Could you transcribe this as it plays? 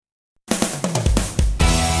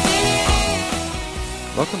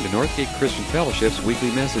Welcome to Northgate Christian Fellowship's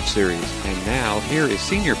weekly message series. And now, here is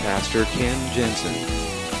Senior Pastor Ken Jensen.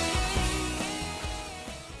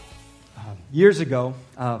 Years ago,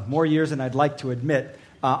 more years than I'd like to admit,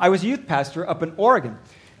 I was a youth pastor up in Oregon.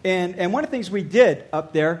 And one of the things we did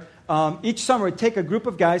up there, each summer we'd take a group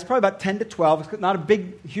of guys, probably about 10 to 12. It's not a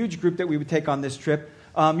big, huge group that we would take on this trip.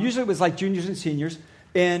 Usually it was like juniors and seniors.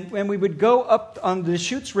 And we would go up on the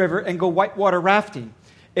Deschutes River and go whitewater rafting.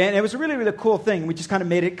 And it was a really, really cool thing. We just kind of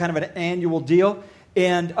made it kind of an annual deal.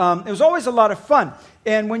 And it was always a lot of fun.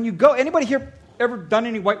 And when you go, anybody here ever done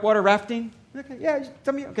any whitewater rafting? Okay, yeah, just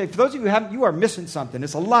tell me. Okay, for those of you who haven't, you are missing something.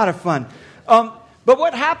 It's a lot of fun. But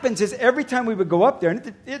what happens is every time we would go up there, and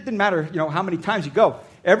it didn't matter, how many times you go.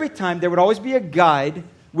 Every time there would always be a guide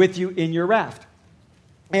with you in your raft.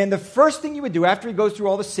 And the first thing you would do after he goes through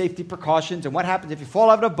all the safety precautions and what happens if you fall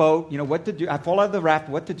out of a boat, what to do, I fall out of the raft,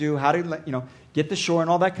 what to do, how to, get to shore and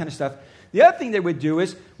all that kind of stuff. The other thing they would do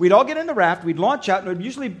is we'd all get in the raft, we'd launch out, and it would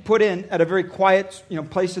usually put in at a very quiet,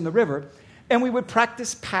 place in the river, and we would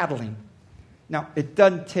practice paddling. Now, it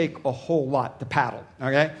doesn't take a whole lot to paddle,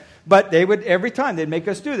 okay? But they would, every time, they'd make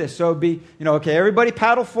us do this. So it'd be, okay, everybody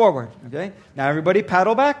paddle forward, okay? Now everybody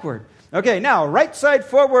paddle backward. Okay, now right side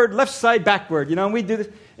forward, left side backward, and we do this.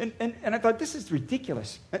 And I thought, this is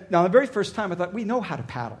ridiculous. Now, the very first time, I thought, we know how to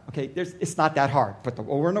paddle, okay? It's not that hard. Put the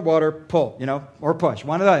oar in the water, pull, or push,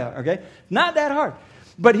 one or the other, okay? Not that hard.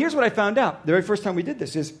 But here's what I found out. The very first time we did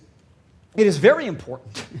this is, it is very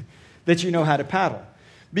important that you know how to paddle.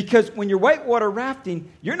 Because when you're whitewater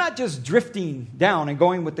rafting, you're not just drifting down and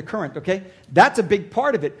going with the current, okay? That's a big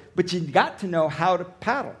part of it, but you've got to know how to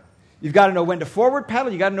paddle. You've got to know when to forward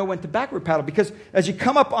paddle. You've got to know when to backward paddle. Because as you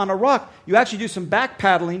come up on a rock, you actually do some back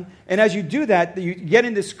paddling. And as you do that, you get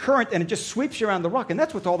in this current and it just sweeps you around the rock. And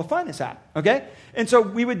that's what all the fun is at, okay? And so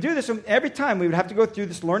we would do this every time. We would have to go through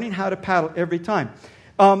this learning how to paddle every time.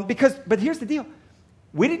 But here's the deal.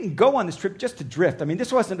 We didn't go on this trip just to drift. I mean,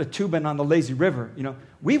 this wasn't a tubing on the lazy river.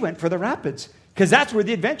 We went for the rapids. Because that's where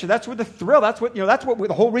the adventure, that's where the thrill, that's what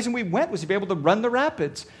the whole reason we went was to be able to run the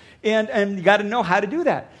rapids. And you got to know how to do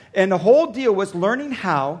that. And the whole deal was learning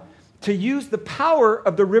how to use the power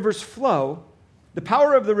of the river's flow, the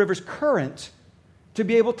power of the river's current, to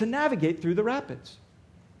be able to navigate through the rapids.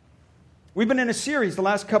 We've been in a series the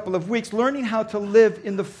last couple of weeks learning how to live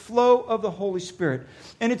in the flow of the Holy Spirit.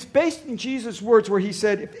 And it's based in Jesus' words where he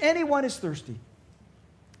said, if anyone is thirsty,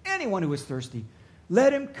 anyone who is thirsty,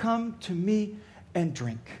 let him come to me and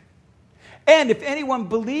drink. And if anyone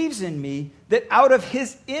believes in me, that out of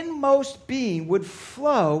his inmost being would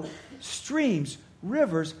flow streams,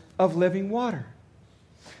 rivers of living water.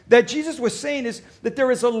 That Jesus was saying is that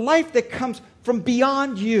there is a life that comes from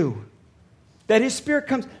beyond you. That his Spirit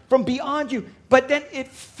comes from beyond you, but then it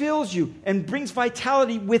fills you and brings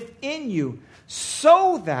vitality within you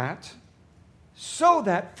so that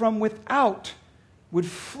from without would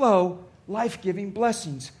flow life-giving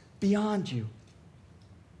blessings beyond you.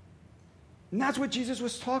 And that's what Jesus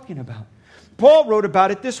was talking about. Paul wrote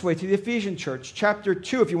about it this way to the Ephesian church, chapter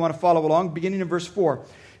 2, if you want to follow along, beginning in verse 4.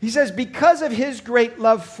 He says, because of his great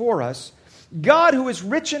love for us, God, who is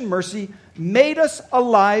rich in mercy, made us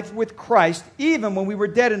alive with Christ, even when we were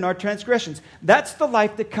dead in our transgressions. That's the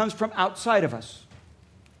life that comes from outside of us.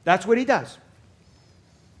 That's what he does.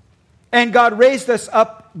 And God raised us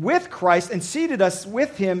up with Christ and seated us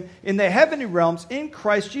with him in the heavenly realms in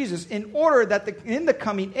Christ Jesus, in order that in the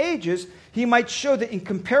coming ages he might show the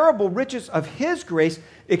incomparable riches of his grace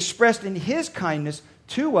expressed in his kindness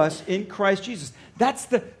to us in Christ Jesus. That's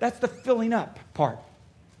the filling up part.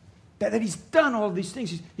 That he's done all of these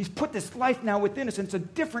things. He's put this life now within us, and it's a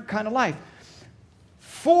different kind of life.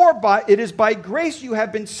 It is by grace you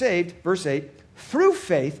have been saved, verse 8, through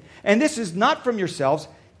faith, and this is not from yourselves,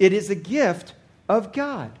 it is a gift of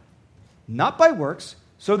God, not by works,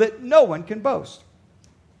 so that no one can boast.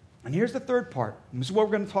 And here's the third part. This is what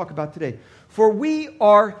we're going to talk about today. For we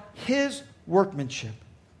are his workmanship,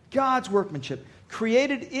 God's workmanship,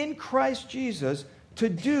 created in Christ Jesus to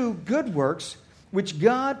do good works, which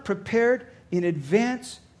God prepared in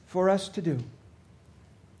advance for us to do.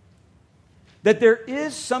 That there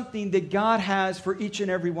is something that God has for each and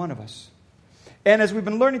every one of us. And as we've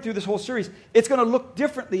been learning through this whole series, it's going to look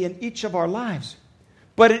differently in each of our lives.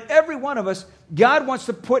 But in every one of us, God wants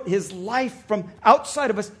to put his life from outside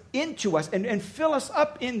of us into us and fill us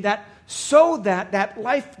up in that so that that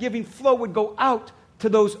life-giving flow would go out to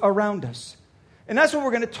those around us. And that's what we're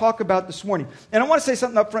going to talk about this morning. And I want to say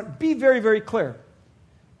something up front. Be very, very clear.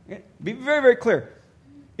 Okay? Be very, very clear.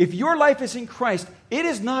 If your life is in Christ, it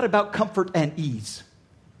is not about comfort and ease.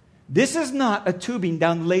 This is not a tubing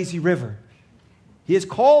down the lazy river. He has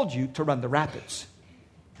called you to run the rapids.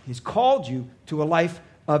 He's called you to a life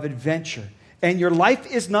of adventure. And your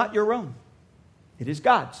life is not your own. It is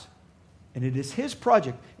God's. And it is His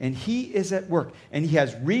project. And He is at work. And He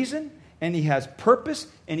has reason, and He has purpose,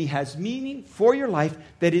 and He has meaning for your life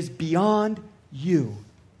that is beyond you.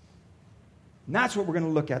 And that's what we're going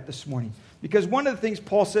to look at this morning. Because one of the things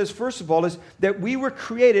Paul says, first of all, is that we were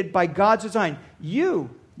created by God's design. You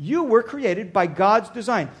were created by God's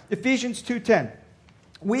design. Ephesians 2:10.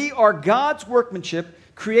 We are God's workmanship,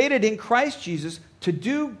 created in Christ Jesus to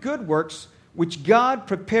do good works, which God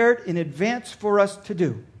prepared in advance for us to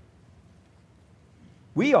do.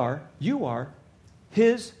 You are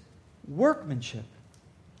His workmanship.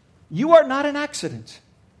 You are not an accident.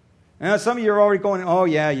 Now, some of you are already going, oh,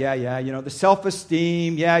 yeah, the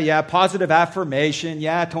self-esteem, positive affirmation,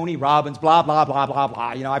 Tony Robbins, blah, blah, blah, blah,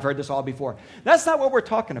 blah. I've heard this all before. That's not what we're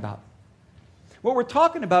talking about. What we're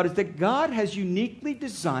talking about is that God has uniquely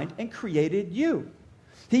designed and created you.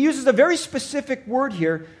 He uses a very specific word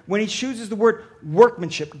here when he chooses the word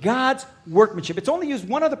workmanship, God's workmanship. It's only used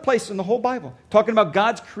one other place in the whole Bible, talking about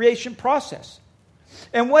God's creation process.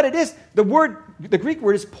 And what it is, the Greek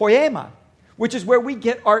word is poema, which is where we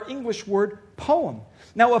get our English word poem.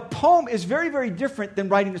 Now, a poem is very, very different than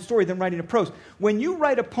writing a story, than writing a prose. When you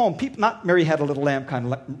write a poem, people, not Mary Had a Little Lamb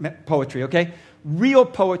kind of poetry, okay? Real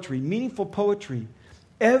poetry, meaningful poetry,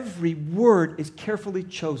 every word is carefully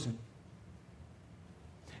chosen.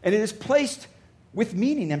 And it is placed with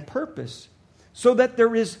meaning and purpose so that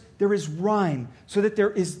there is rhyme, so that there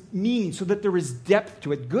is meaning, so that there is depth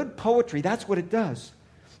to it. Good poetry, that's what it does.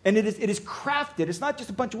 And it is crafted. It's not just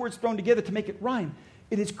a bunch of words thrown together to make it rhyme.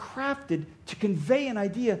 It is crafted to convey an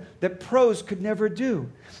idea that prose could never do.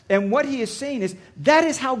 And what he is saying is, that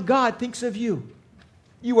is how God thinks of you.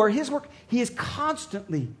 You are His work. He is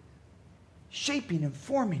constantly shaping and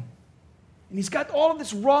forming. And He's got all of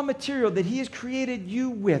this raw material that He has created you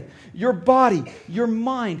with. Your body, your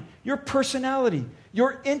mind, your personality,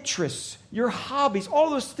 your interests, your hobbies, all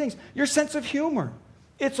those things, your sense of humor.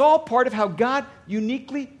 It's all part of how God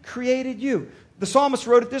uniquely created you. The psalmist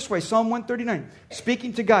wrote it this way, Psalm 139,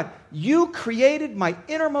 speaking to God, "You created my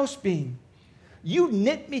innermost being. You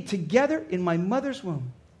knit me together in my mother's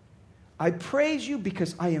womb. I praise you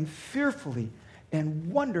because I am fearfully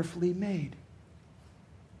and wonderfully made."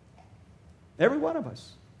 Every one of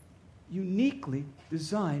us, uniquely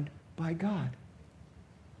designed by God.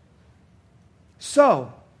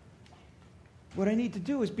 So, what I need to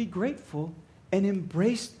do is be grateful and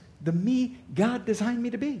embrace the me God designed me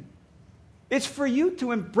to be. It's for you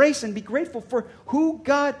to embrace and be grateful for who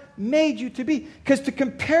God made you to be. Because to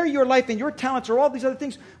compare your life and your talents or all these other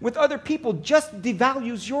things with other people just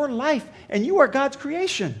devalues your life. And you are God's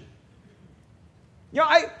creation.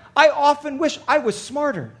 I often wish I was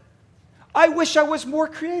smarter. I wish I was more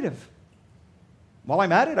creative. While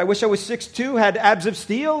I'm at it, I wish I was 6'2", had abs of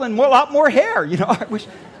steel, and a lot more hair.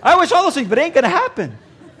 I wish all those things, but it ain't going to happen.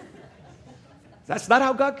 That's not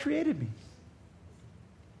how God created me.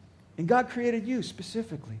 And God created you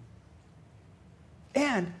specifically.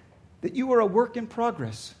 And that you are a work in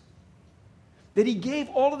progress. That He gave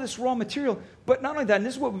all of this raw material. But not only that, and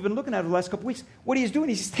this is what we've been looking at over the last couple of weeks, what He is doing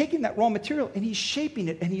is He's taking that raw material and He's shaping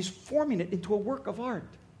it and He's forming it into a work of art.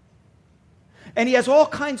 And He has all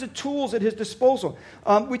kinds of tools at His disposal.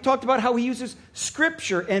 We talked about how He uses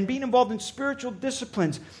Scripture and being involved in spiritual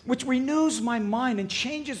disciplines, which renews my mind and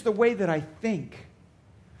changes the way that I think.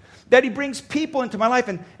 That He brings people into my life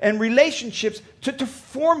and relationships to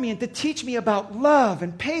form me and to teach me about love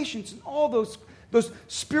and patience and all those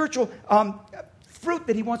spiritual fruit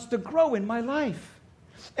that He wants to grow in my life.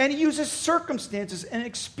 And He uses circumstances and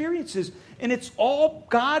experiences, and it's all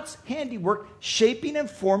God's handiwork shaping and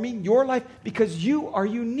forming your life because you are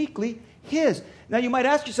uniquely His. Now you might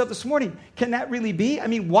ask yourself this morning, can that really be? I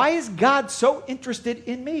mean, why is God so interested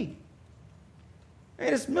in me?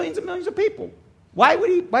 There's millions and millions of people. Why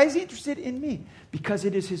is He interested in me? Because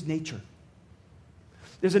it is His nature.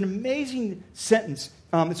 There's an amazing sentence.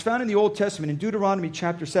 It's found in the Old Testament in Deuteronomy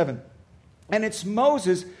chapter 7. And it's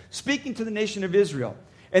Moses speaking to the nation of Israel.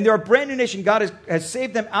 And they're a brand new nation. God has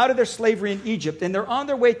saved them out of their slavery in Egypt. And they're on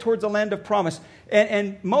their way towards the land of promise.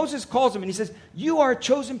 And Moses calls them and he says, "You are a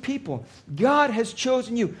chosen people. God has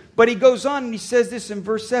chosen you." But he goes on and he says this in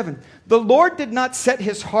verse 7. "The Lord did not set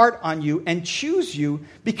His heart on you and choose you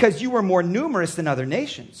because you were more numerous than other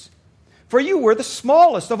nations. For you were the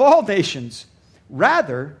smallest of all nations.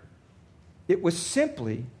 Rather, it was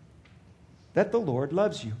simply that the Lord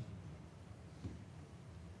loves you."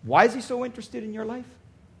 Why is He so interested in your life?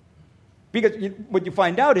 Because what you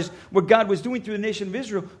find out is what God was doing through the nation of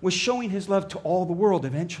Israel was showing His love to all the world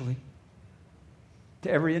eventually. To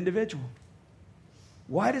every individual.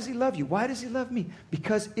 Why does he love you? Why does he love me?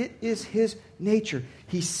 Because it is his nature.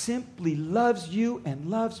 He simply loves you and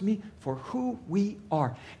loves me for who we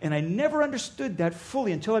are. And I never understood that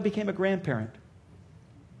fully until I became a grandparent.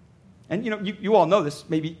 And you all know this.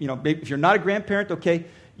 Maybe if you're not a grandparent, okay,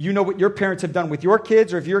 you know what your parents have done with your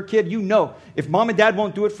kids, or if you're a kid, you know if mom and dad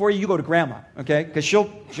won't do it for you, you go to grandma, okay? Because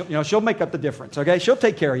she'll make up the difference, okay? She'll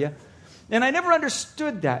take care of you. And I never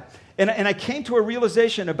understood that. And I came to a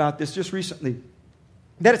realization about this just recently.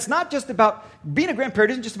 That it's not just about, being a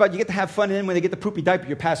grandparent isn't just about you get to have fun and then when they get the poopy diaper,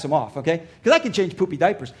 you pass them off, okay? Because I can change poopy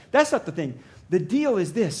diapers. That's not the thing. The deal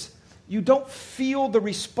is this. You don't feel the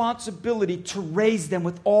responsibility to raise them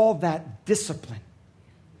with all that discipline.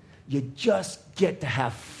 You just get to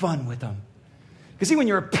have fun with them. Because see, when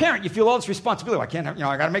you're a parent, you feel all this responsibility. I can't,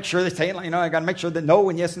 I got to make sure they say, I got to make sure that no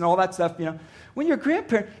and yes and all that stuff, When you're a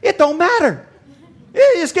grandparent, it don't matter.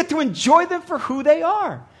 You just get to enjoy them for who they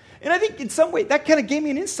are. And I think in some way that kind of gave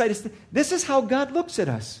me an insight as to this is how God looks at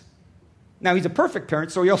us. Now, he's a perfect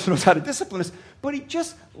parent, so he also knows how to discipline us, but he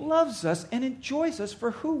just loves us and enjoys us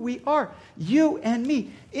for who we are. You and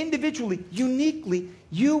me, individually, uniquely,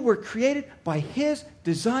 you were created by his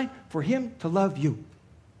design for him to love you.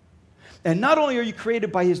 And not only are you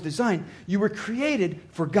created by his design, you were created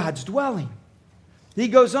for God's dwelling. He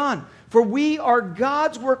goes on, for we are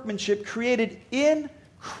God's workmanship created in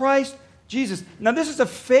Christ Jesus. Now, this is a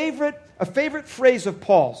favorite phrase of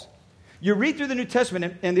Paul's. You read through the New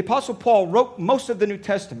Testament, and the Apostle Paul wrote most of the New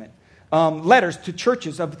Testament letters to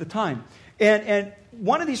churches of the time. And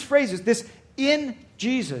one of these phrases, this in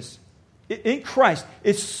Jesus, in Christ,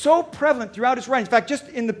 is so prevalent throughout his writings. In fact, just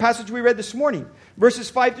in the passage we read this morning,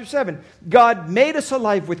 verses 5 through 7, God made us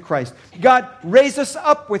alive with Christ. God raised us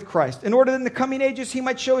up with Christ, in order that in the coming ages he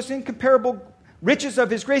might show us incomparable riches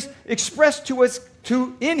of his grace expressed to us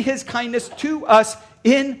in his kindness to us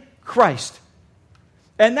in Christ.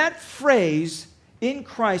 And that phrase, in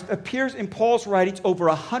Christ, appears in Paul's writings over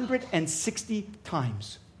 160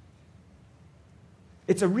 times.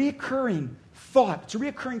 It's a recurring thought. It's a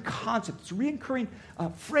recurring concept. It's a recurring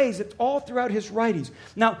phrase. It's all throughout his writings.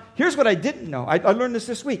 Now, here's what I didn't know. I learned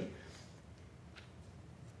this week.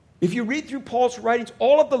 If you read through Paul's writings,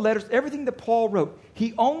 all of the letters, everything that Paul wrote,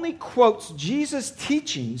 he only quotes Jesus'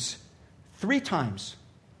 teachings 3 times.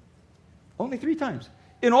 Only 3 times.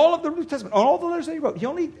 In all of the New Testament, on all the letters that he wrote, he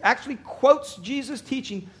only actually quotes Jesus'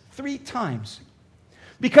 teaching 3 times.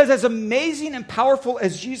 Because as amazing and powerful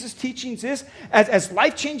as Jesus' teachings is, as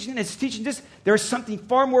life-changing as his teachings is, there is something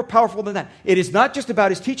far more powerful than that. It is not just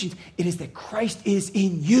about his teachings. It is that Christ is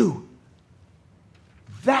in you.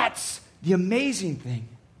 That's the amazing thing.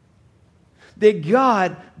 That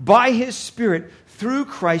God, by his Spirit, through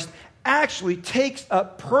Christ, actually takes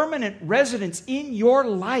up permanent residence in your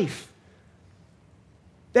life.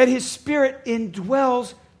 That his Spirit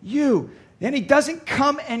indwells you. And he doesn't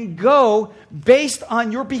come and go based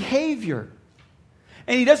on your behavior.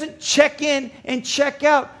 And he doesn't check in and check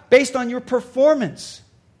out based on your performance.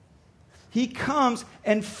 He comes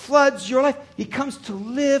and floods your life. He comes to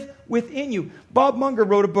live within you. Bob Munger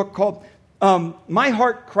wrote a book called My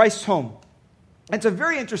Heart, Christ's Home. It's a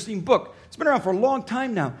very interesting book. It's been around for a long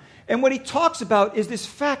time now. And what he talks about is this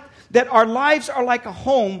fact that our lives are like a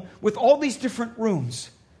home with all these different rooms.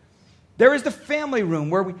 There is the family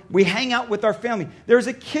room where we hang out with our family. There is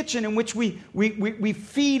a kitchen in which we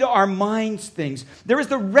feed our minds things. There is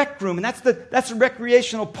the rec room, and that's the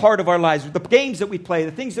recreational part of our lives, the games that we play,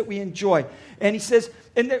 the things that we enjoy. And he says,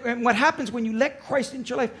 and what happens when you let Christ into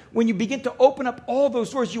your life, when you begin to open up all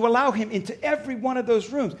those doors, you allow him into every one of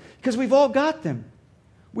those rooms, because we've all got them.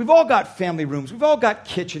 We've all got family rooms. We've all got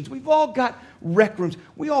kitchens. We've all got rec rooms.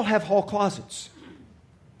 We all have hall closets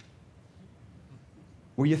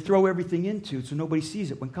where you throw everything into so nobody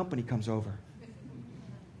sees it when company comes over.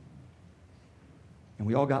 And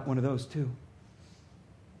we all got one of those too.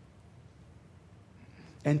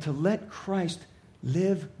 And to let Christ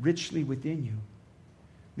live richly within you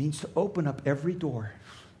means to open up every door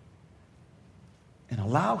and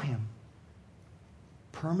allow him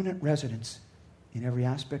permanent residence in every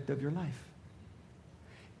aspect of your life,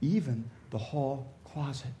 even the hall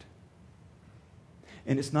closet.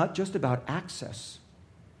 And it's not just about access.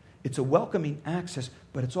 It's a welcoming access,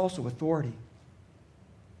 but it's also authority.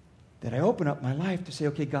 That I open up my life to say,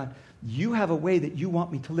 okay, God, you have a way that you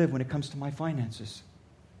want me to live when it comes to my finances.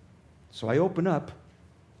 So I open up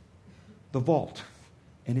the vault,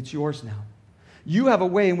 and it's yours now. You have a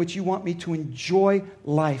way in which you want me to enjoy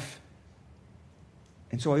life.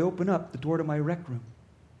 And so I open up the door to my rec room.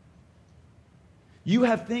 You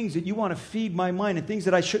have things that you want to feed my mind and things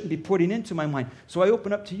that I shouldn't be putting into my mind. So I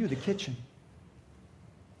open up to you the kitchen.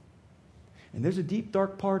 And there's a deep,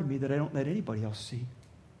 dark part of me that I don't let anybody else see.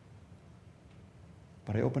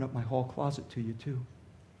 But I open up my hall closet to you too.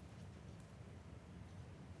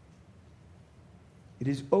 It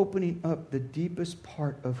is opening up the deepest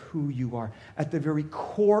part of who you are, at the very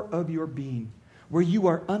core of your being, where you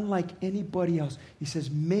are unlike anybody else. He says,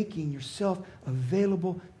 making yourself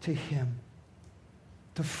available to Him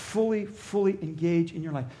to fully engage in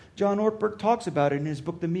your life. John Ortberg talks about it in his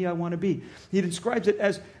book, The Me I Want to Be. He describes it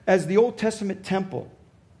as the Old Testament temple.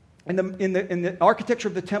 In the architecture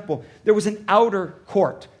of the temple, there was an outer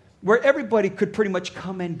court where everybody could pretty much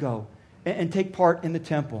come and go and take part in the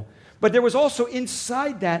temple. But there was also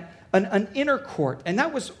inside that an inner court, and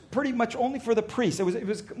that was pretty much only for the priests. It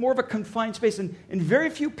was more of a confined space, and very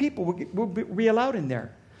few people would be allowed in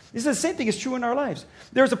there. This is the same thing is true in our lives.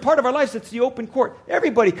 There's a part of our lives that's the open court.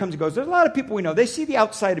 Everybody comes and goes. There's a lot of people we know. They see the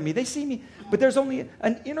outside of me. They see me. But there's only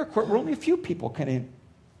an inner court where only a few people can in.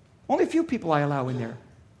 Only a few people I allow in there.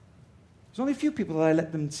 There's only a few people that I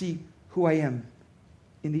let them see who I am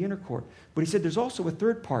in the inner court. But he said there's also a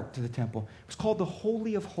third part to the temple. It was called the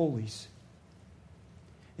Holy of Holies.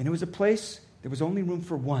 And it was a place there was only room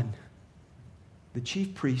for one, the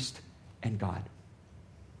chief priest and God.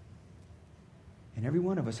 And every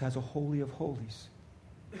one of us has a Holy of Holies.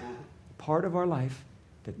 A part of our life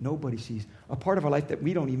that nobody sees. A part of our life that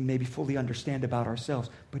we don't even maybe fully understand about ourselves.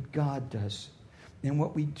 But God does. And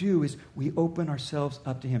what we do is we open ourselves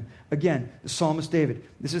up to Him. Again, the psalmist David,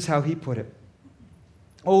 this is how he put it.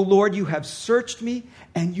 O Lord, you have searched me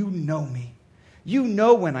and you know me. You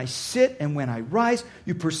know when I sit and when I rise.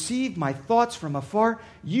 You perceive my thoughts from afar.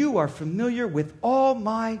 You are familiar with all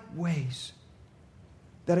my ways.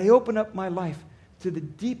 That I open up my life to the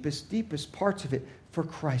deepest parts of it for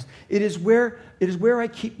Christ. It is where I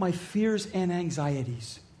keep my fears and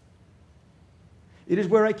anxieties. It is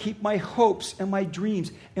where I keep my hopes and my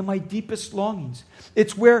dreams and my deepest longings.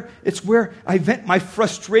 It's where I vent my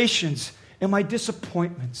frustrations and my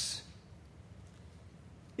disappointments.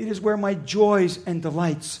 It is where my joys and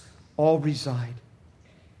delights all reside.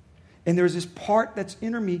 And there's this part that's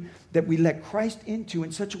in me that we let Christ into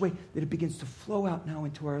in such a way that it begins to flow out now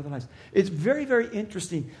into our other lives. It's very, very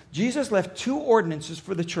interesting. Jesus left 2 ordinances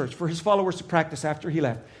for the church, for His followers to practice after He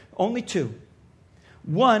left. Only 2.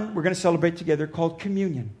 One, we're going to celebrate together, called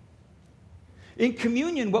communion. In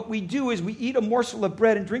communion, what we do is we eat a morsel of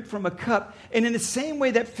bread and drink from a cup. And in the same way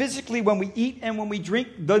that physically when we eat and when we drink,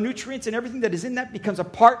 the nutrients and everything that is in that becomes a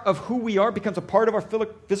part of who we are, becomes a part of our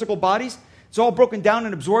physical bodies. It's all broken down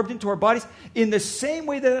and absorbed into our bodies. In the same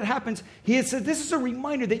way that it happens, He has said this is a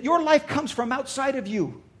reminder that your life comes from outside of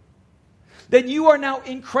you. That you are now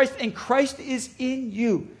in Christ and Christ is in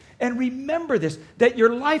you. And remember this, that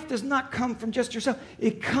your life does not come from just yourself.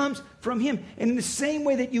 It comes from Him. And in the same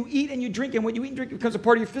way that you eat and you drink, and what you eat and drink becomes a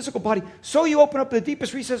part of your physical body, so you open up the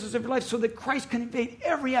deepest recesses of your life so that Christ can invade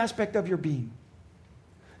every aspect of your being.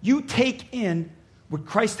 You take in what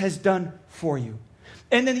Christ has done for you.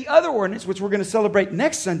 And then the other ordinance, which we're going to celebrate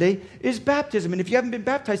next Sunday, is baptism. And if you haven't been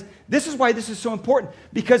baptized, this is why this is so important.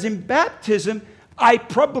 Because in baptism, I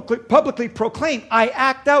publicly proclaim, I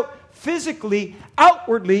act out physically,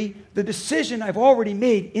 outwardly, the decision I've already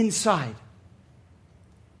made inside.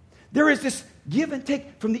 There is this give and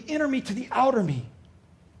take from the inner me to the outer me.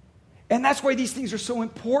 And that's why these things are so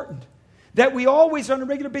important. That we always, on a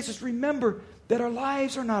regular basis, remember that our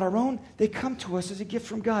lives are not our own. They come to us as a gift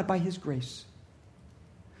from God by His grace.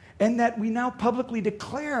 And that we now publicly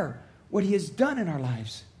declare what He has done in our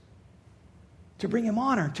lives to bring Him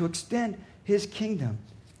honor, to extend His kingdom.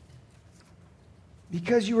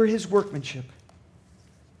 Because you are His workmanship,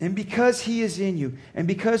 and because He is in you, and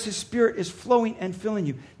because His Spirit is flowing and filling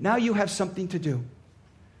you, now you have something to do.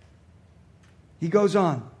 He goes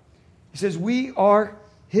on. He says, we are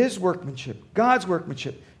His workmanship, God's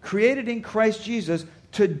workmanship, created in Christ Jesus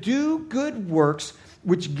to do good works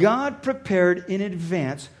which God prepared in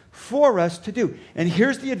advance for us to do. And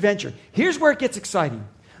here's the adventure. Here's where it gets exciting.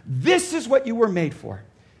 This is what you were made for.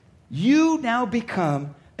 You now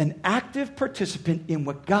become an active participant in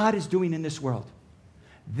what God is doing in this world.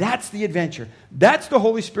 That's the adventure. That's the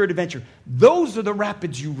Holy Spirit adventure. Those are the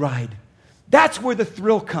rapids you ride. That's where the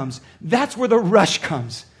thrill comes. That's where the rush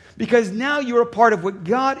comes. Because now you're a part of what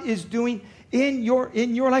God is doing in your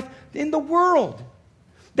life, in the world.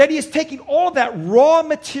 That He is taking all that raw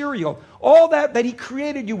material, all that He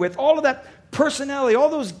created you with, all of that personality, all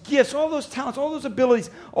those gifts, all those talents, all those abilities,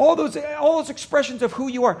 all those expressions of who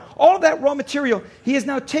you are, all of that raw material, He has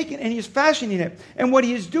now taken and He is fashioning it. And what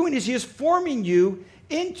He is doing is He is forming you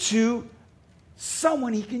into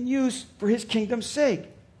someone He can use for His kingdom's sake.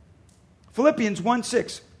 Philippians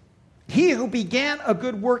 1:6. He who began a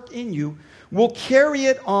good work in you will carry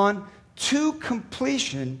it on to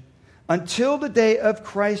completion until the day of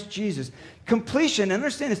Christ Jesus. Completion, and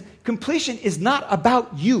understand this, completion is not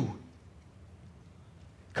about you.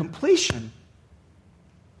 Completion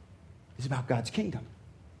is about God's kingdom.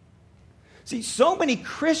 See, so many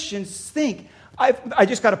Christians think, I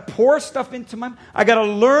just got to pour stuff into my mind. I got to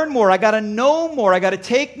learn more. I got to know more. I got to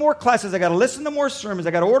take more classes. I got to listen to more sermons.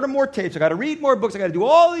 I got to order more tapes. I got to read more books. I got to do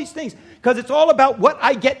all these things because it's all about what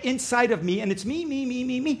I get inside of me, and it's me, me, me,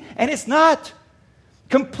 me, me. And it's not.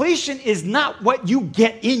 Completion is not what you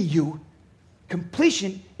get in you.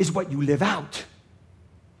 Completion is what you live out.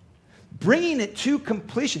 Bringing it to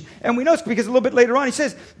completion. And we know it's because a little bit later on he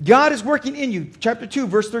says, God is working in you. Chapter 2,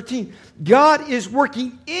 verse 13. God is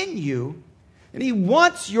working in you, and he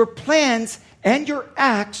wants your plans and your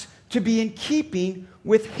acts to be in keeping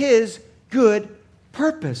with his good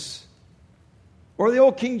purpose. Or the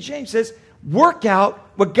old King James says, work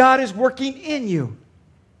out what God is working in you.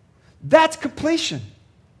 That's completion.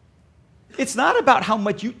 It's not about how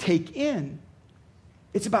much you take in.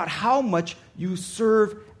 It's about how much you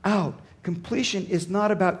serve out. Completion is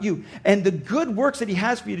not about you. And the good works that he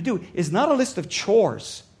has for you to do is not a list of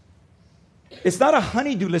chores. It's not a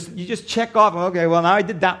honey-do list. You just check off, okay, well, now I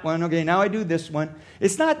did that one. Okay, now I do this one.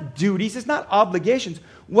 It's not duties. It's not obligations.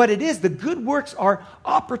 What it is, the good works are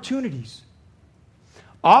opportunities.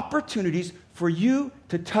 Opportunities for you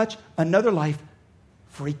to touch another life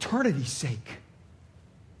for eternity's sake.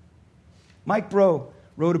 Mike Breaux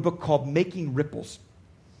wrote a book called Making Ripples.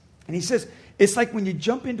 And he says, it's like when you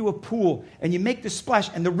jump into a pool and you make the splash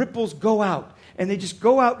and the ripples go out. And they just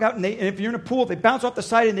go out, and if you're in a pool, they bounce off the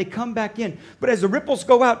side and they come back in. But as the ripples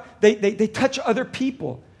go out, they touch other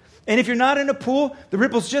people. And if you're not in a pool, the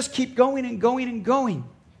ripples just keep going and going and going.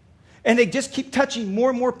 And they just keep touching more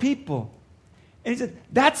and more people. And he said,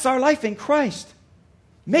 that's our life in Christ.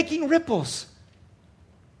 Making ripples.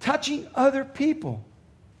 Touching other people.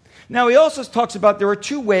 Now, he also talks about there are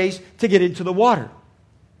two ways to get into the water.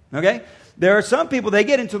 Okay? There are some people, they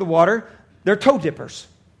get into the water, they're toe dippers.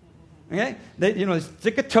 Okay? They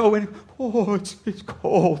stick a toe in, it's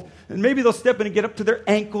cold. And maybe they'll step in and get up to their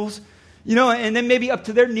ankles, and then maybe up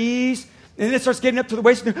to their knees. And then it starts getting up to the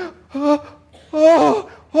waist. And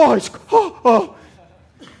it's cold.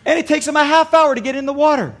 And it takes them a half hour to get in the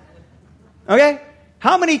water. Okay?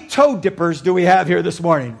 How many toe dippers do we have here this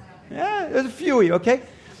morning? Yeah, there's a few of you, okay?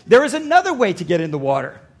 There is another way to get in the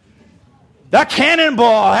water. The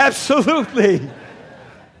cannonball, absolutely.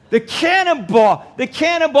 The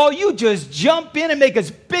cannonball, you just jump in and make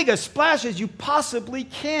as big a splash as you possibly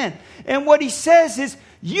can. And what he says is,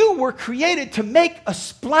 you were created to make a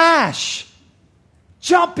splash.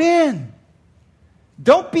 Jump in.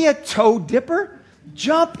 Don't be a toe dipper.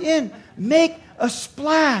 Jump in. Make a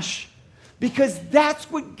splash. Because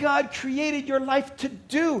that's what God created your life to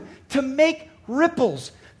do. To make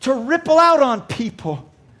ripples. To ripple out on people.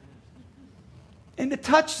 And to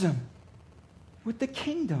touch them with the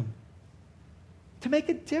kingdom, to make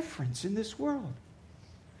a difference in this world.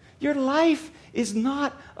 Your life is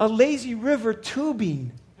not a lazy river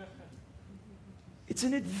tubing. It's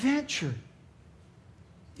an adventure.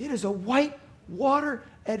 It is a white water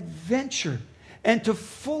adventure. And to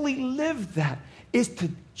fully live that is to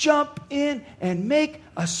jump in and make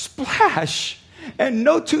a splash. And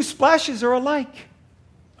no two splashes are alike.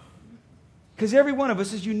 Because every one of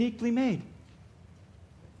us is uniquely made.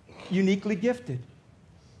 Uniquely gifted.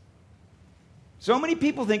 So many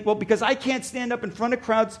people think, well, because I can't stand up in front of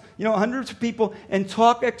crowds, hundreds of people and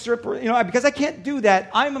talk because I can't do that,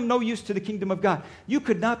 I'm of no use to the kingdom of God. You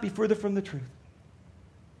could not be further from the truth.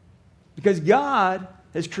 Because God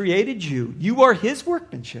has created you. You are his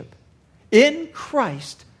workmanship in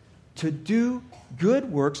Christ to do good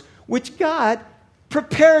works, which God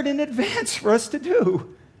prepared in advance for us to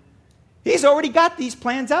do. He's already got these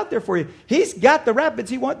plans out there for you. He's got the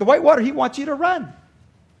rapids the white water he wants you to run.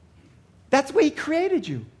 That's why he created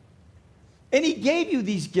you. And he gave you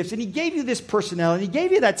these gifts, and he gave you this personality, he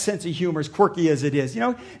gave you that sense of humor, as quirky as it is,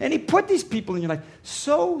 and he put these people in your life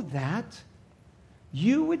so that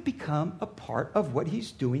you would become a part of what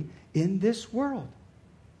he's doing in this world.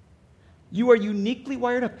 You are uniquely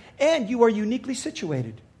wired up, and you are uniquely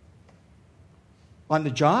situated. On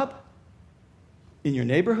the job, in your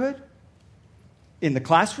neighborhood, in the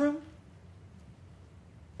classroom.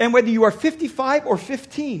 And whether you are 55 or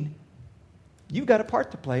 15, you've got a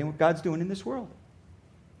part to play in what God's doing in this world.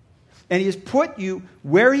 And he has put you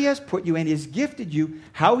where he has put you, and he has gifted you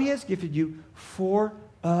how he has gifted you for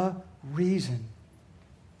a reason.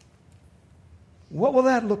 What will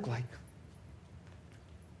that look like?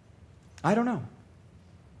 I don't know.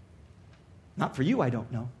 Not for you, I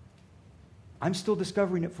don't know. I'm still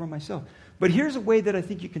discovering it for myself. But here's a way that I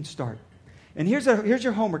think you can start. And here's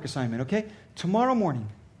your homework assignment, okay? Tomorrow morning,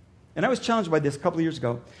 and I was challenged by this a couple of years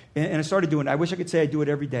ago, and I started doing it. I wish I could say I do it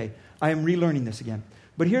every day. I am relearning this again.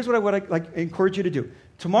 But here's what I would encourage you to do.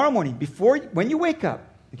 Tomorrow morning, when you wake up,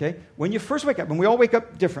 okay? When you first wake up, and we all wake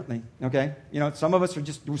up differently, okay? Some of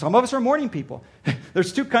us are morning people.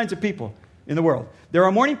 There's two kinds of people in the world. There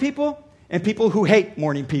are morning people and people who hate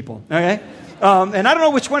morning people, okay? And I don't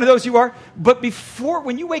know which one of those you are, but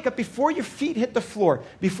when you wake up, before your feet hit the floor,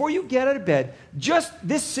 before you get out of bed, just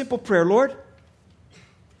this simple prayer: Lord,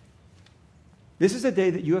 this is a day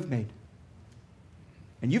that you have made,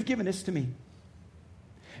 and you've given this to me.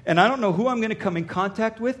 And I don't know who I'm going to come in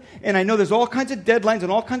contact with, and I know there's all kinds of deadlines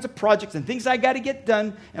and all kinds of projects and things I got to get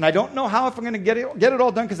done, and I don't know how if I'm going to get it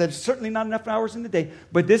all done, because there's certainly not enough hours in the day.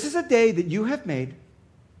 But this is a day that you have made,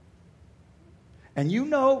 and you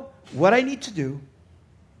know what I need to do,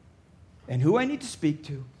 and who I need to speak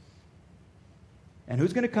to, and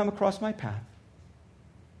who's going to come across my path.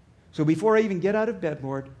 So before I even get out of bed,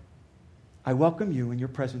 Lord, I welcome you and your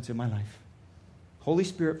presence in my life. Holy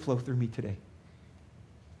Spirit, flow through me today.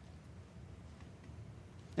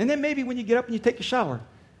 And then maybe when you get up and you take a shower,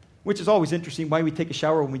 which is always interesting, why we take a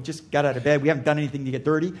shower when we just got out of bed. We haven't done anything to get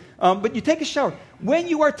dirty. But you take a shower. When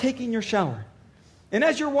you are taking your shower, and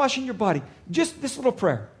as you're washing your body, just this little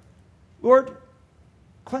prayer: Lord,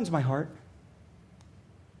 cleanse my heart.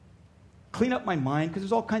 Clean up my mind, because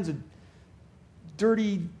there's all kinds of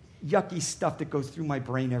dirty, yucky stuff that goes through my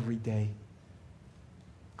brain every day.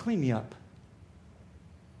 Clean me up.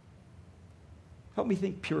 Help me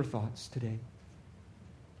think pure thoughts today.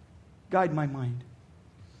 Guide my mind.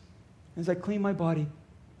 As I clean my body,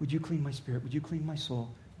 would you clean my spirit? Would you clean my soul?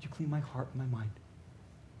 Would you clean my heart and my mind?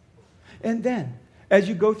 And then, as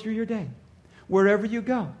you go through your day, wherever you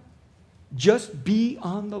go, just be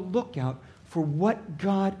on the lookout for what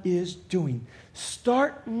God is doing.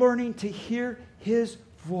 Start learning to hear His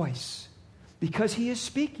voice, because He is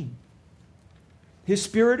speaking. His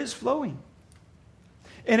Spirit is flowing.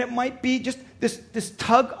 And it might be just this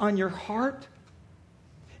tug on your heart.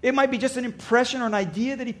 It might be just an impression or an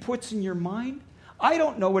idea that He puts in your mind. I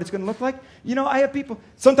don't know what it's going to look like. I have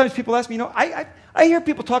sometimes people ask me, I hear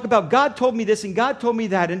people talk about God told me this and God told me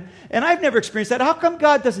that, and I've never experienced that. How come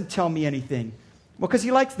God doesn't tell me anything? Well, because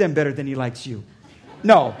He likes them better than He likes you.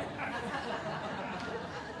 No.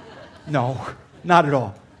 No, not at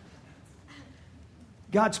all.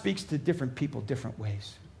 God speaks to different people different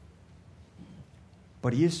ways.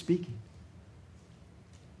 But He is speaking.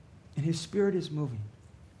 And His Spirit is moving.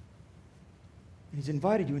 And He's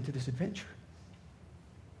invited you into this adventure.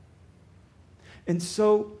 And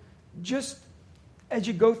so, just as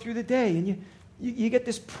you go through the day and you get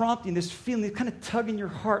this prompting, this feeling, this kind of tug in your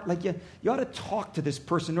heart, like you ought to talk to this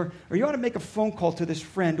person, or you ought to make a phone call to this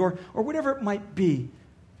friend, or whatever it might be.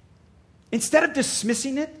 Instead of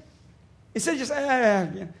dismissing it, instead of just,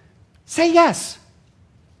 say yes.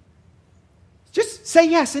 Just say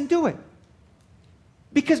yes and do it.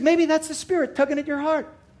 Because maybe that's the Spirit tugging at your heart.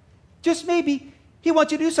 Just maybe He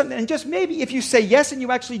wants you to do something. And just maybe if you say yes and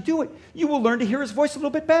you actually do it, you will learn to hear His voice a little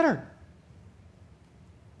bit better.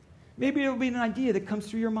 Maybe it'll be an idea that comes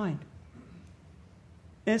through your mind.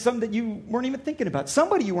 And it's something that you weren't even thinking about.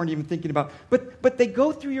 Somebody you weren't even thinking about. But they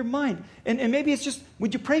go through your mind. And maybe it's just,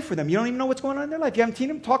 would you pray for them? You don't even know what's going on in their life. You haven't seen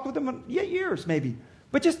them, talked with them in years maybe.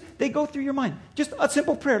 But just, they go through your mind. Just a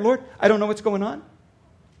simple prayer. Lord, I don't know what's going on,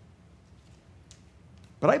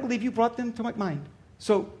 but I believe you brought them to my mind.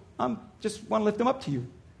 So I just want to lift them up to you.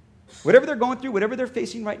 Whatever they're going through, whatever they're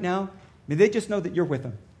facing right now, may they just know that you're with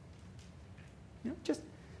them.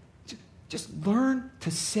 Just learn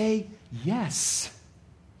to say yes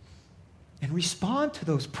and respond to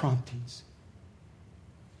those promptings,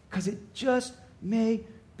 because it just may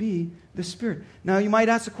be the Spirit. Now, you might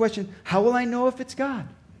ask the question, how will I know if it's God?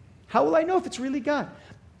 How will I know if it's really God?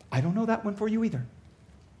 I don't know that one for you either.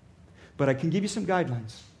 But I can give you some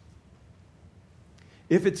guidelines.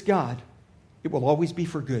 If it's God, it will always be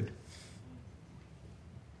for good.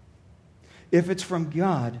 If it's from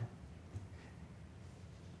God,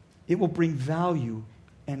 it will bring value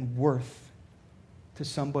and worth to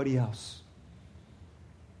somebody else.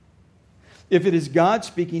 If it is God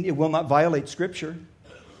speaking, it will not violate Scripture.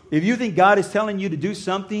 If you think God is telling you to do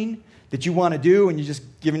something that you want to do, and you're just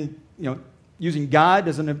using God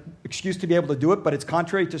as an excuse to be able to do it, but it's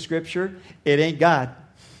contrary to Scripture, it ain't God.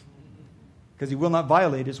 Because He will not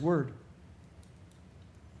violate His word.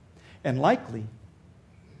 And likely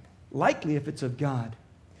if it's of God,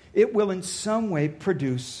 it will in some way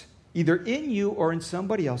produce, either in you or in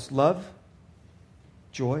somebody else, love,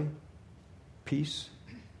 joy, peace,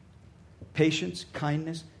 patience,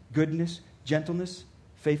 kindness, goodness, gentleness,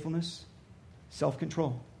 faithfulness,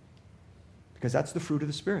 self-control. Because that's the fruit of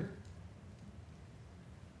the Spirit.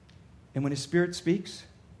 And when His Spirit speaks,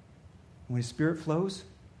 when His Spirit flows,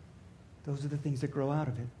 those are the things that grow out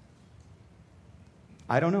of it.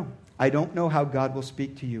 I don't know. I don't know how God will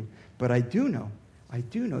speak to you. But I do know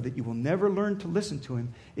that you will never learn to listen to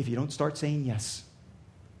Him if you don't start saying yes.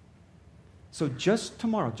 So just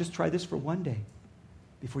tomorrow, just try this for one day.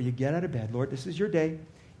 Before you get out of bed, Lord, this is your day,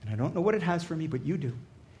 and I don't know what it has for me, but you do.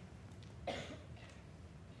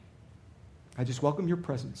 I just welcome your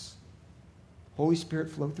presence. Holy Spirit,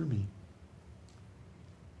 flow through me.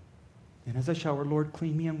 And as I shower, Lord,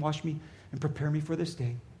 clean me and wash me and prepare me for this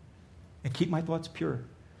day. And keep my thoughts pure.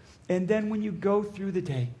 And then when you go through the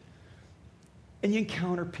day and you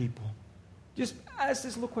encounter people, just ask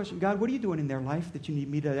this little question. God, what are you doing in their life that you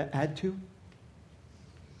need me to add to?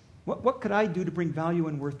 What could I do to bring value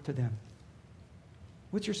and worth to them?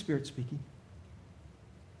 What's your Spirit speaking?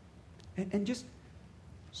 And just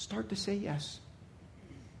start to say yes.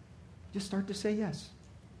 Just start to say yes.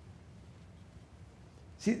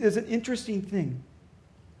 See, there's an interesting thing.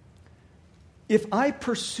 If I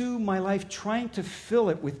pursue my life trying to fill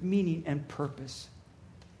it with meaning and purpose,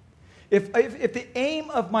 if the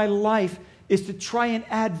aim of my life is to try and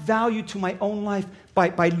add value to my own life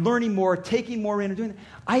by learning more, taking more in, and doing that,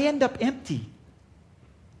 I end up empty.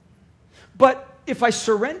 But if I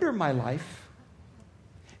surrender my life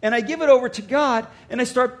and I give it over to God and I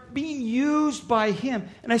start being used by Him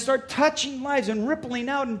and I start touching lives and rippling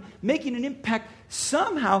out and making an impact,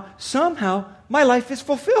 somehow, my life is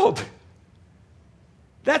fulfilled.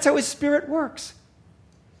 That's how His Spirit works.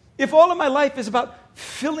 If all of my life is about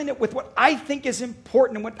filling it with what I think is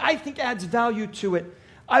important and what I think adds value to it,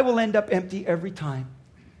 I will end up empty every time.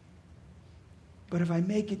 But if I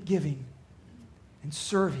make it giving and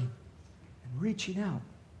serving and reaching out,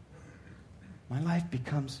 my life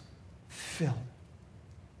becomes filled.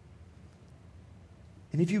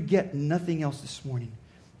 And if you get nothing else this morning,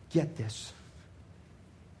 get this.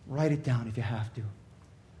 Write it down if you have to.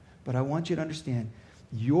 But I want you to understand,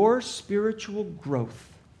 your spiritual growth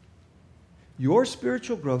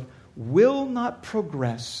will not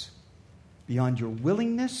progress beyond your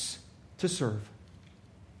willingness to serve.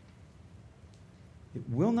 It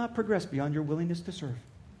will not progress beyond your willingness to serve.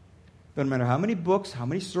 Doesn't matter how many books, how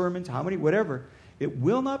many sermons, how many whatever, it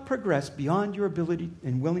will not progress beyond your ability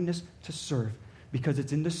and willingness to serve, because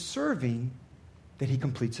it's in the serving that He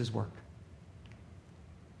completes His work.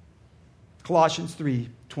 Colossians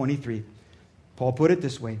 3:23. Paul put it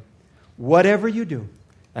this way: whatever you do,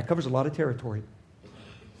 that covers a lot of territory.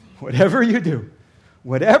 Whatever you do,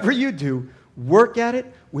 work at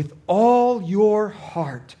it with all your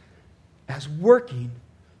heart as working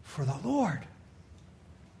for the Lord.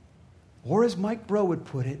 Or as Mike Breaux would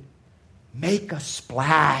put it, make a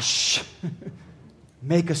splash.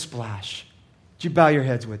 Make a splash. Would you bow your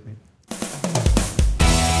heads with me?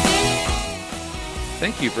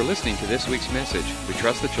 Thank you for listening to this week's message. We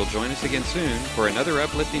trust that you'll join us again soon for another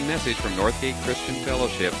uplifting message from Northgate Christian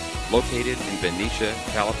Fellowship, located in Benicia,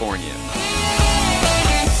 California.